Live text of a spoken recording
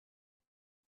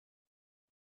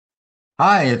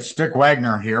Hi, it's Dick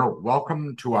Wagner here.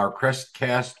 Welcome to our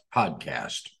Crestcast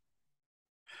podcast.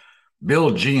 Bill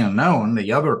Giannone,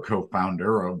 the other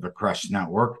co-founder of the Crest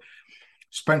Network,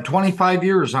 spent 25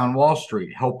 years on Wall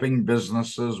Street helping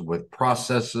businesses with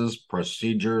processes,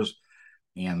 procedures,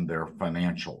 and their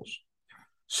financials.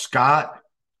 Scott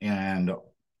and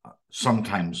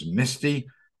sometimes Misty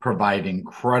provide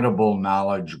incredible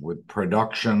knowledge with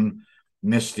production.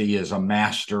 Misty is a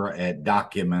master at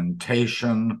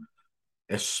documentation,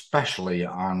 especially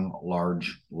on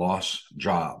large loss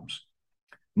jobs.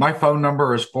 My phone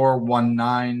number is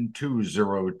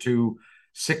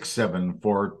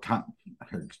 419-202-674.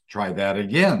 Try that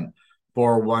again.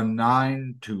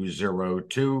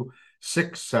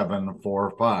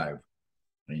 419-202-6745.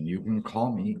 And you can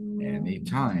call me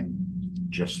anytime.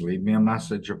 Just leave me a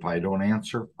message. If I don't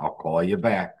answer, I'll call you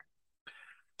back.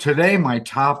 Today, my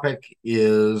topic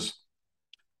is,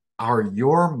 are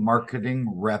your marketing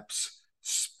reps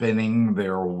spinning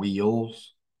their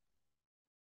wheels?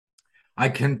 I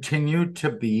continue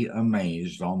to be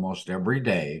amazed almost every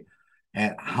day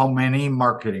at how many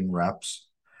marketing reps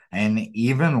and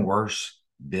even worse,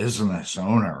 business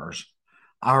owners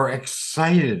are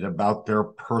excited about their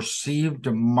perceived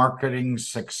marketing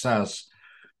success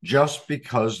just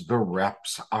because the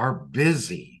reps are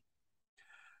busy.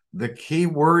 The key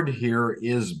word here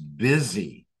is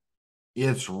busy.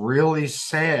 It's really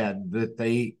sad that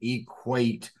they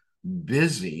equate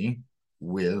busy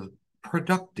with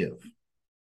productive.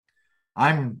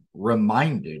 I'm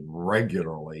reminded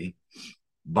regularly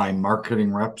by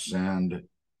marketing reps and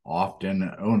often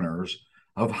owners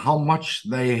of how much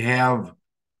they have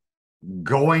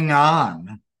going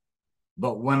on.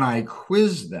 But when I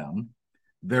quiz them,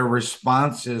 their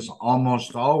response is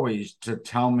almost always to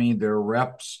tell me their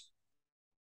reps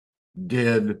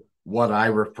did what I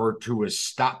refer to as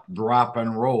stop, drop,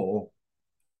 and roll.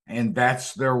 And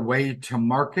that's their way to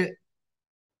market.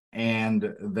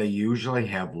 And they usually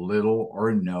have little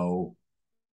or no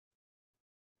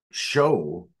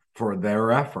show for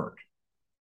their effort.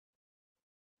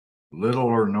 Little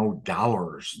or no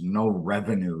dollars, no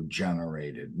revenue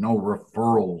generated, no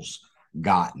referrals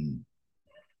gotten.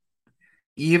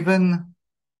 Even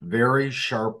very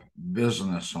sharp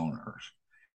business owners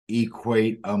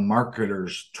equate a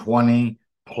marketer's 20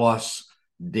 plus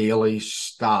daily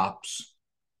stops,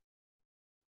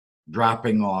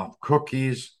 dropping off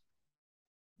cookies.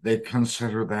 They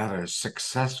consider that a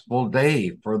successful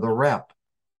day for the rep.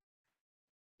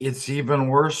 It's even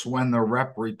worse when the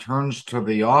rep returns to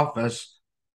the office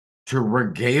to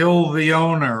regale the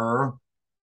owner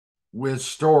with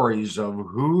stories of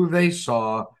who they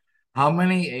saw, how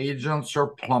many agents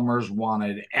or plumbers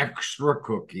wanted extra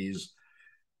cookies,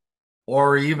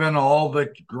 or even all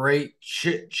the great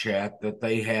chit chat that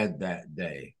they had that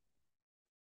day.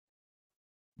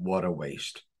 What a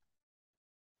waste.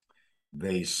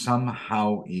 They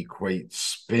somehow equate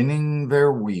spinning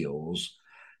their wheels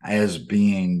as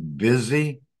being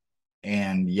busy,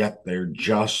 and yet they're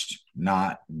just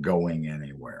not going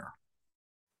anywhere.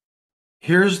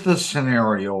 Here's the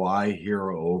scenario I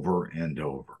hear over and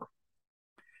over.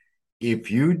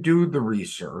 If you do the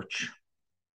research,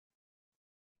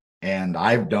 and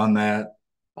I've done that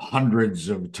hundreds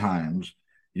of times,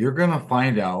 you're going to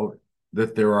find out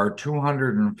that there are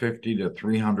 250 to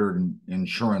 300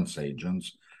 insurance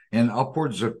agents and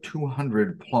upwards of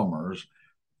 200 plumbers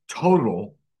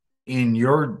total in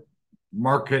your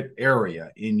market area,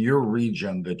 in your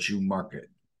region that you market.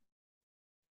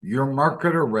 Your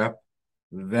marketer rep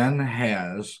then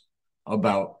has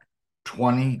about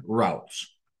 20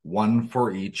 routes, one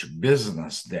for each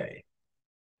business day.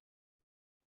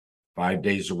 5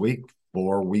 days a week,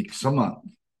 4 weeks a month.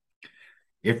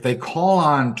 If they call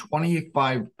on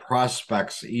 25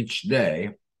 prospects each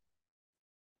day,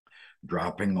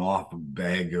 dropping off a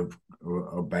bag of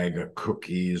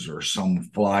cookies or some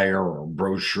flyer or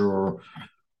brochure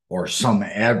or some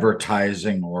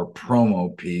advertising or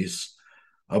promo piece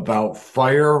about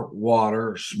fire,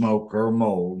 water, smoke, or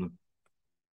mold,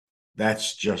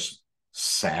 that's just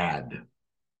sad.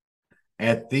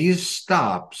 At these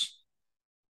stops,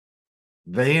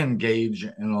 they engage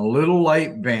in a little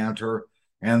light banter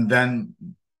and then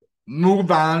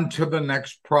move on to the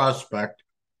next prospect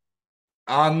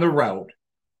on the route,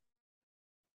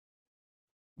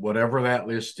 whatever that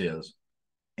list is.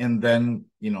 And then,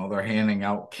 they're handing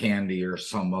out candy or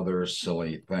some other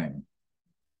silly thing.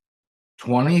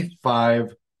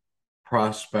 25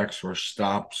 prospects or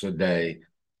stops a day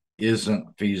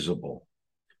isn't feasible.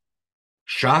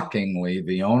 Shockingly,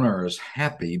 the owner is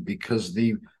happy because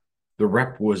the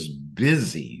rep was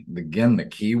busy. Again, the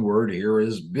key word here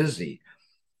is busy.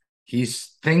 He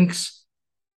thinks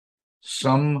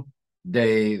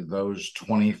someday those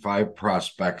 25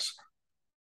 prospects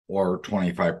or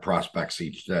 25 prospects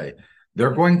each day,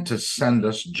 they're going to send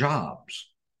us jobs.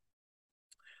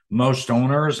 Most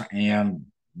owners and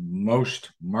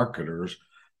most marketers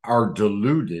are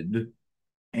deluded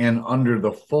and under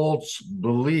the false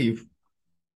belief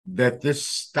that this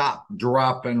stop,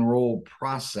 drop, and roll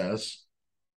process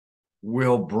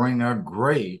will bring a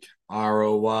great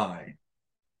ROI.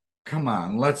 Come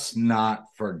on, let's not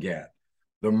forget.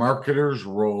 The marketer's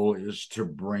role is to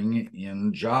bring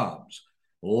in jobs,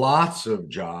 lots of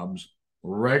jobs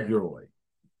regularly.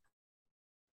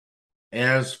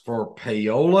 As for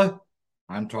payola,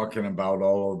 I'm talking about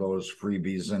all of those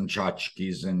freebies and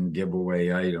tchotchkes and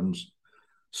giveaway items.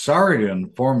 Sorry to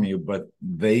inform you, but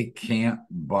they can't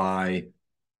buy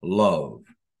love.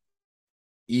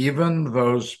 Even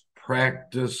those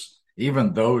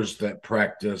that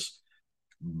practice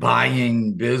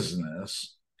buying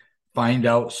business find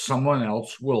out someone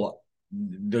else will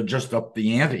just up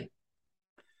the ante.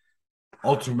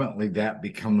 Ultimately, that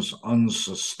becomes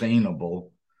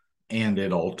unsustainable and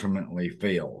it ultimately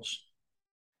fails.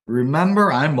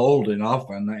 Remember, I'm old enough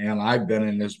and I've been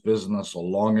in this business a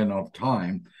long enough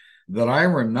time that I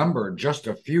remember just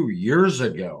a few years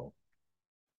ago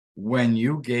when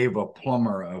you gave a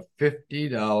plumber a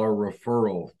 $50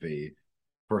 referral fee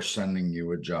for sending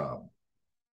you a job.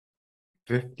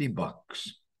 $50.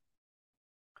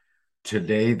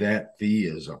 Today, that fee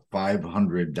is a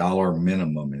 $500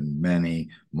 minimum in many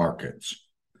markets.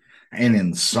 And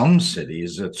in some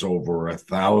cities, it's over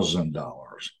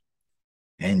 $1,000.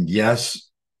 And yes,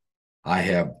 I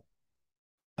have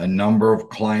a number of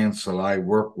clients that I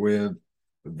work with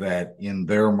that in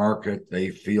their market, they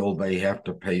feel they have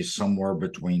to pay somewhere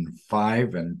between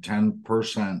 5 and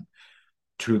 10%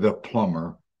 to the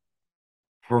plumber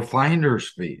for finder's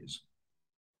fees.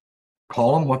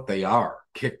 Call them what they are: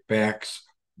 kickbacks,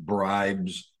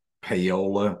 bribes,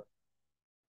 payola.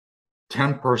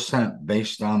 10%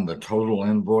 based on the total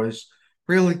invoice.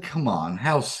 Really, come on,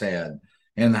 how sad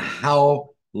and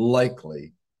how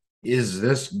likely is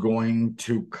this going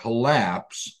to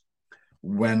collapse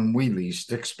when we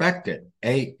least expect it?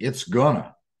 It's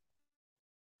gonna.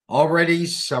 Already,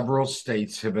 several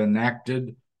states have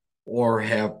enacted or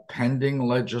have pending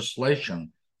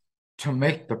legislation to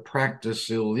make the practice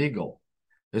illegal,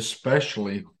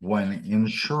 especially when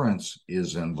insurance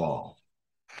is involved.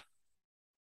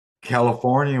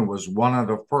 California was one of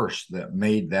the first that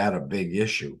made that a big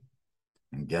issue.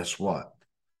 And guess what?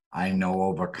 I know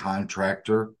of a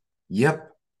contractor. Yep,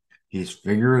 he's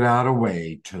figured out a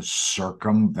way to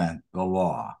circumvent the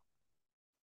law.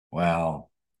 Well,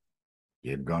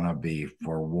 you're going to be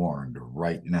forewarned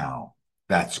right now.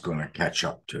 That's going to catch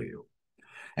up to you.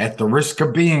 At the risk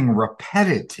of being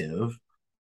repetitive,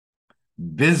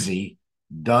 busy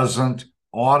doesn't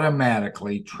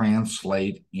automatically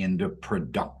translate into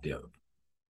productive.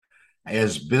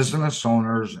 As business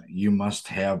owners, you must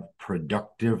have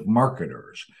productive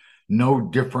marketers, no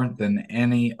different than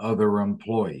any other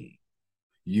employee.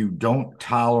 You don't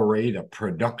tolerate a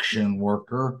production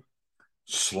worker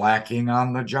slacking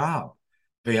on the job,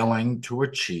 failing to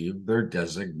achieve their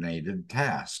designated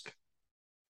task.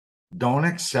 Don't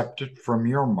accept it from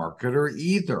your marketer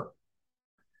either.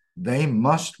 They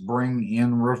must bring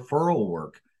in referral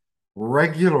work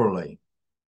regularly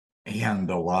and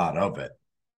a lot of it.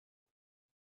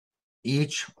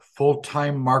 Each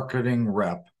full-time marketing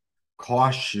rep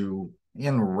costs you,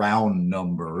 in round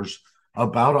numbers,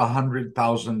 about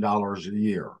 $100,000 a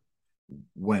year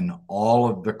when all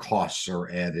of the costs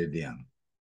are added in.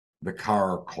 The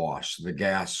car costs, the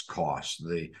gas costs,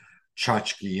 the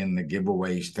tchotchke and the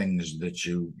giveaways, things that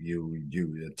you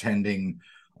do, attending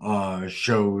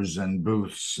shows and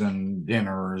booths and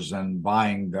dinners and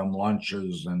buying them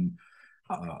lunches and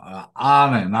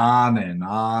on and on and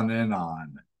on and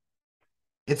on.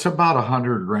 It's about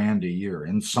 $100,000 a year.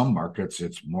 In some markets,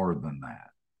 it's more than that.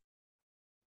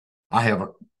 I have a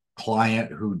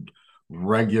client who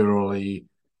regularly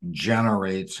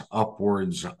generates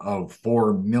upwards of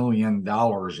 $4 million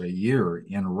a year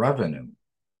in revenue.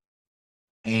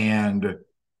 And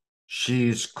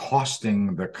she's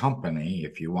costing the company,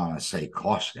 if you want to say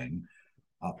costing,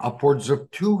 upwards of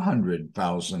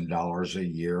 $200,000 a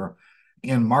year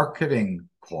in marketing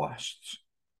costs.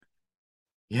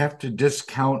 You have to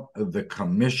discount the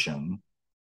commission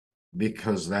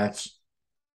because that's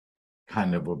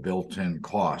kind of a built-in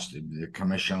cost. The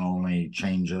commission only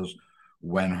changes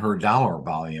when her dollar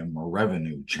volume or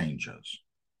revenue changes.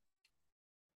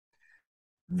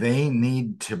 They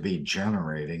need to be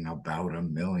generating about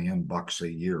 $1 million a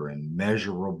year in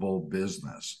measurable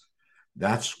business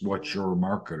That's what your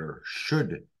marketer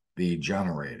should be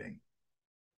generating.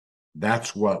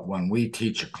 That's what, when we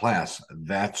teach a class,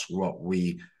 that's what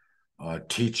we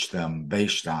teach them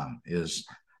based on, is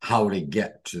how to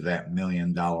get to that $1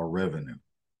 million revenue.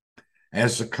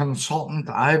 As a consultant,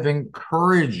 I've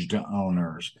encouraged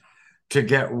owners to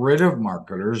get rid of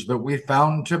marketers that we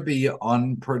found to be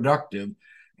unproductive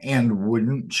and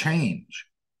wouldn't change.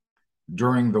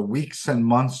 During the weeks and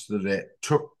months that it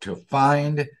took to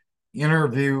find,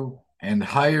 interview, and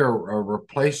hire a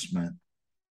replacement,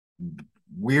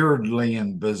 weirdly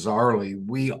and bizarrely,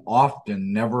 we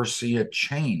often never see a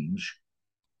change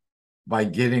by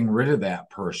getting rid of that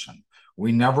person.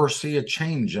 We never see a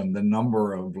change in the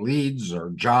number of leads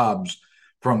or jobs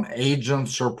from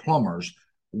agents or plumbers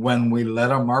when we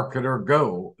let a marketer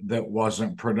go that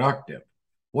wasn't productive.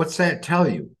 What's that tell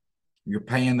you? You're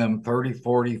paying them $30,000,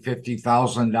 $40,000,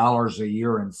 $50,000 a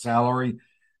year in salary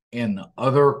and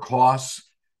other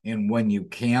costs, and when you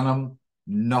can them,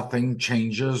 nothing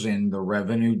changes in the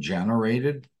revenue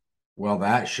generated. Well,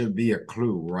 that should be a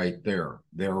clue right there.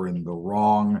 They're in the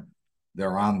wrong,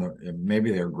 they're on the,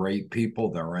 maybe they're great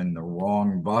people, they're in the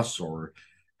wrong bus, or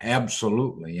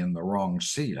absolutely in the wrong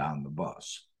seat on the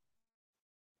bus.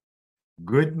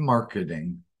 Good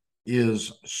marketing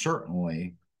is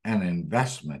certainly an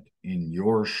investment in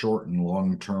your short and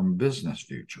long-term business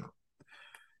future.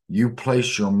 You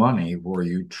place your money where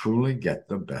you truly get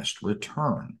the best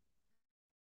return.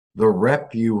 The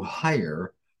rep you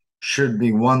hire should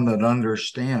be one that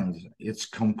understands it's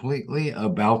completely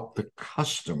about the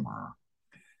customer,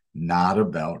 not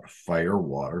about fire,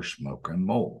 water, smoke, and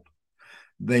mold.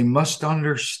 They must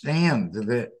understand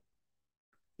that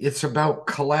it's about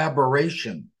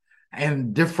collaboration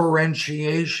and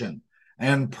differentiation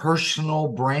and personal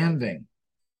branding.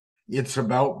 It's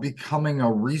about becoming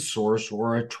a resource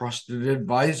or a trusted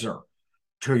advisor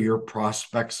to your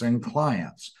prospects and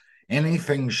clients.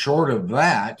 Anything short of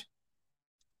that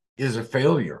is a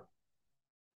failure.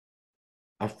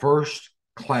 A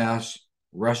first-class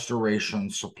restoration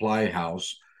supply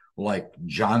house like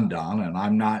John Donne, and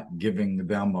I'm not giving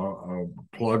them a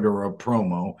plug or a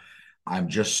promo, I'm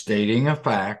just stating a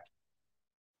fact,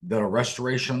 that a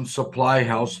restoration supply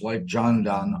house like John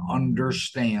Donne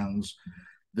understands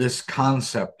this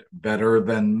concept better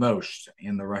than most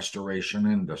in the restoration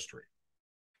industry.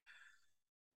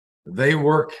 They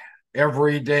work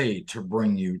every day to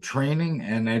bring you training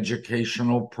and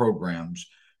educational programs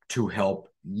to help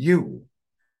you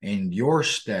and your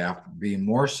staff be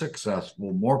more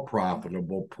successful, more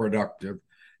profitable, productive,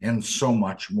 and so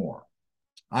much more.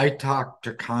 I talk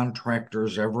to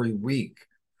contractors every week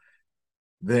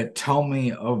that tell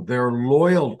me of their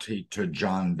loyalty to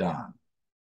John Donne,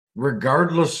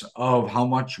 regardless of how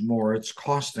much more it's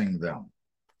costing them.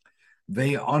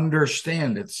 They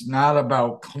understand it's not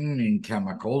about cleaning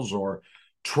chemicals or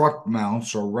truck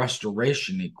mounts or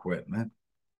restoration equipment.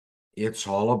 It's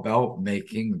all about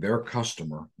making their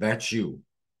customer, that's you,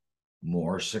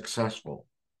 more successful.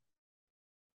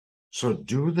 So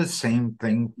do the same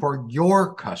thing for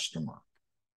your customer.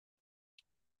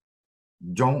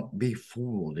 Don't be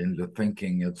fooled into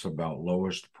thinking it's about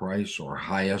lowest price or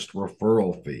highest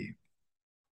referral fee.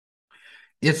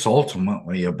 It's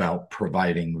ultimately about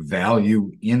providing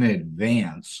value in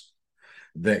advance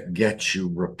that gets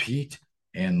you repeat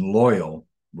and loyal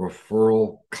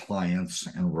referral clients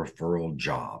and referral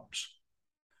jobs.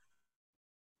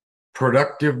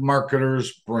 Productive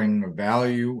marketers bring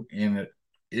value in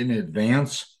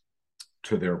advance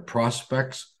to their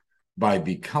prospects by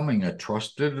becoming a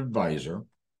trusted advisor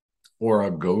or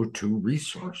a go-to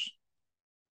resource.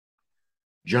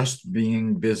 Just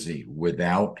being busy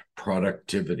without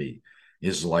productivity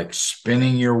is like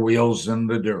spinning your wheels in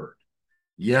the dirt.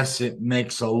 Yes, it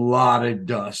makes a lot of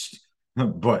dust,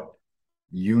 but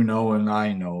you know and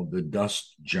I know the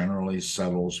dust generally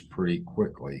settles pretty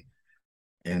quickly,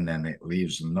 and then it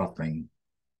leaves nothing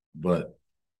but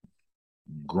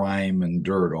grime and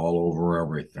dirt all over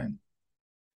everything.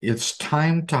 It's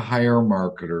time to hire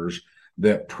marketers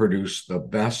that produce the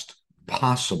best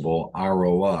possible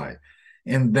ROI,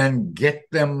 and then get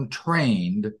them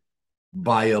trained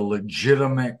by a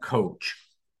legitimate coach.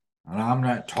 And I'm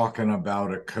not talking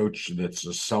about a coach that's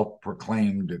a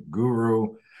self-proclaimed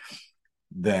guru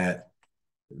that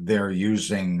they're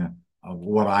using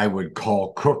what I would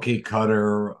call cookie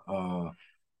cutter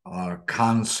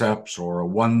concepts or a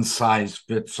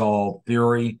one-size-fits-all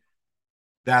theory.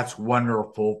 That's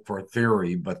wonderful for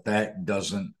theory, but that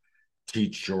doesn't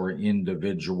teach your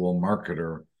individual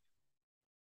marketer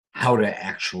how to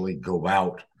actually go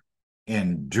out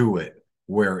and do it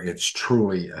where it's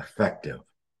truly effective.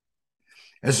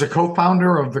 As a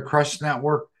co-founder of the Crest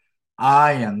Network,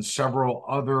 I and several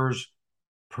others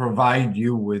provide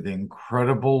you with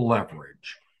incredible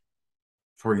leverage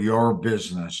for your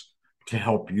business to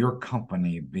help your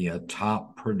company be a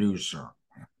top producer.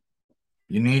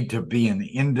 You need to be an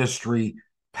industry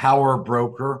power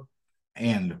broker,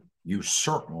 and you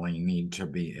certainly need to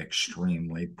be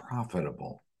extremely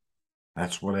profitable.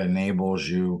 That's what enables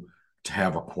you to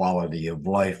have a quality of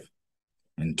life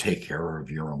and take care of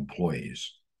your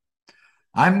employees.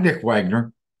 I'm Dick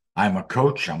Wagner. I'm a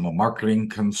coach, I'm a marketing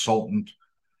consultant,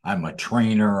 I'm a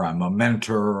trainer, I'm a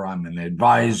mentor, I'm an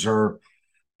advisor,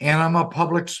 and I'm a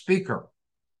public speaker.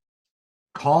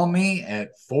 Call me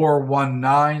at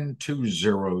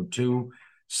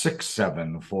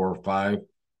 419-202-6745.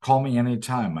 Call me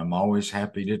anytime. I'm always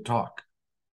happy to talk.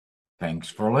 Thanks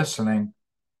for listening.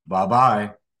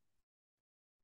 Bye-bye.